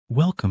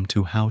Welcome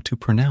to How to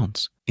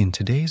Pronounce. In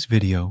today's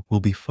video,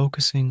 we'll be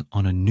focusing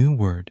on a new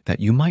word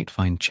that you might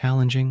find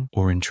challenging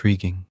or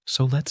intriguing.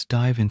 So let's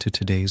dive into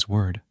today's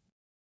word.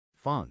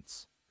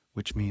 Fonts.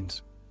 Which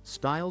means,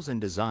 Styles and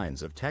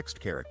designs of text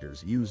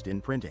characters used in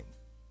printing.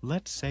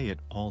 let's say it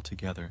all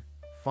together.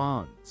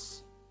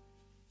 Fonts.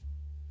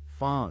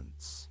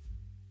 Fonts.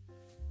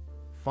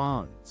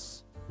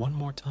 Fonts. One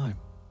more time.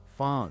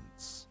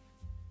 Fonts.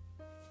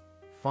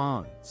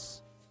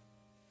 Fonts.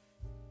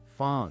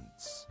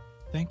 Fonts.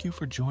 Thank you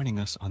for joining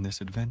us on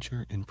this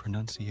adventure in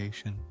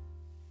pronunciation.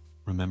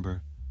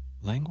 Remember,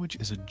 language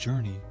is a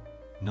journey,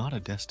 not a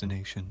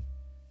destination.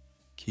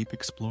 Keep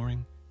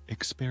exploring,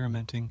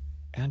 experimenting,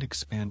 and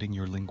expanding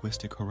your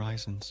linguistic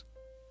horizons.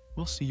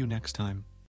 We'll see you next time.